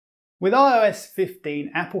With iOS 15,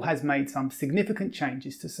 Apple has made some significant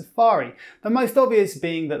changes to Safari, the most obvious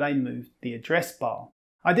being that they moved the address bar.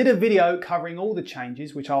 I did a video covering all the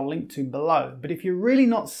changes, which I'll link to below, but if you're really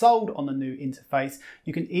not sold on the new interface,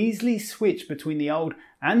 you can easily switch between the old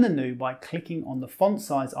and the new by clicking on the font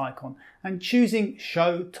size icon and choosing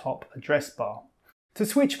Show Top Address Bar. To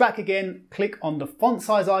switch back again, click on the font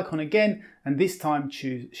size icon again, and this time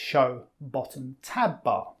choose Show Bottom Tab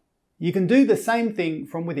Bar. You can do the same thing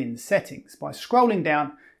from within Settings by scrolling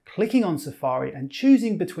down, clicking on Safari and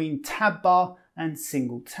choosing between Tab Bar and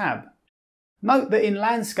Single Tab. Note that in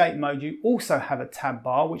landscape mode you also have a tab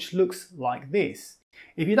bar which looks like this.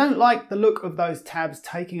 If you don't like the look of those tabs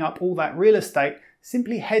taking up all that real estate,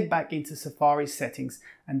 simply head back into Safari settings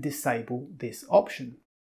and disable this option.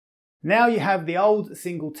 Now you have the old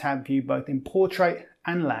single tab view both in portrait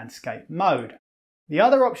and landscape mode. The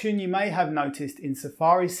other option you may have noticed in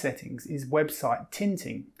Safari settings is website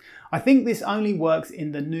tinting. I think this only works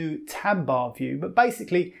in the new tab bar view, but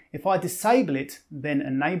basically if I disable it, then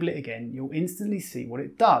enable it again, you'll instantly see what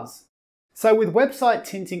it does. So with website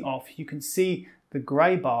tinting off, you can see the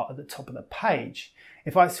grey bar at the top of the page.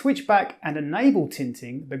 If I switch back and enable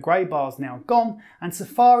tinting, the grey bar is now gone and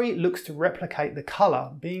Safari looks to replicate the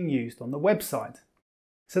colour being used on the website.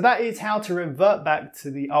 So that is how to revert back to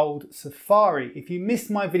the old Safari. If you missed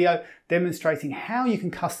my video demonstrating how you can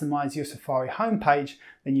customize your Safari homepage,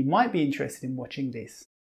 then you might be interested in watching this.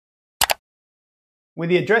 With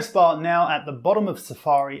the address bar now at the bottom of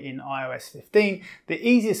Safari in iOS 15, the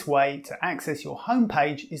easiest way to access your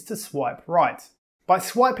homepage is to swipe right. By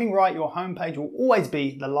swiping right, your homepage will always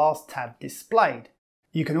be the last tab displayed.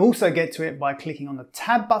 You can also get to it by clicking on the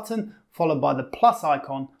tab button followed by the plus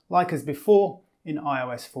icon like as before in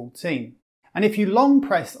iOS 14. And if you long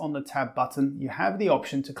press on the tab button, you have the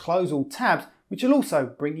option to close all tabs, which will also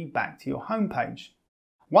bring you back to your homepage.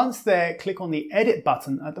 Once there, click on the edit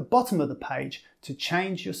button at the bottom of the page to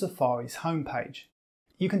change your Safari's homepage.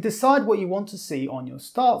 You can decide what you want to see on your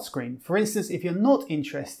start screen. For instance, if you're not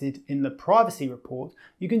interested in the privacy report,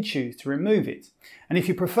 you can choose to remove it. And if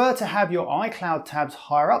you prefer to have your iCloud tabs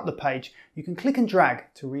higher up the page, you can click and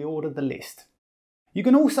drag to reorder the list. You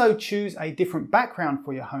can also choose a different background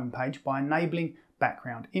for your homepage by enabling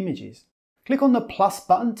background images. Click on the plus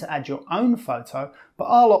button to add your own photo, but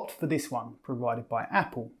I'll opt for this one provided by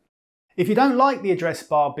Apple. If you don't like the address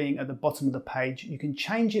bar being at the bottom of the page, you can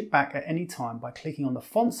change it back at any time by clicking on the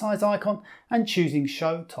font size icon and choosing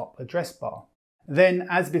Show Top Address Bar. Then,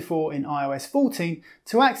 as before in iOS 14,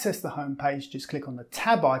 to access the homepage, just click on the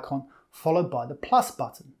tab icon followed by the plus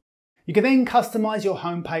button. You can then customize your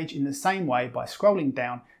homepage in the same way by scrolling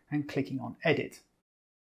down and clicking on Edit.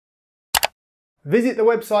 Visit the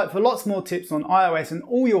website for lots more tips on iOS and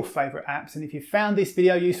all your favourite apps, and if you found this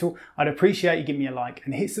video useful, I'd appreciate you giving me a like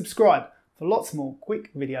and hit subscribe for lots more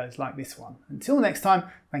quick videos like this one. Until next time,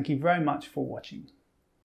 thank you very much for watching.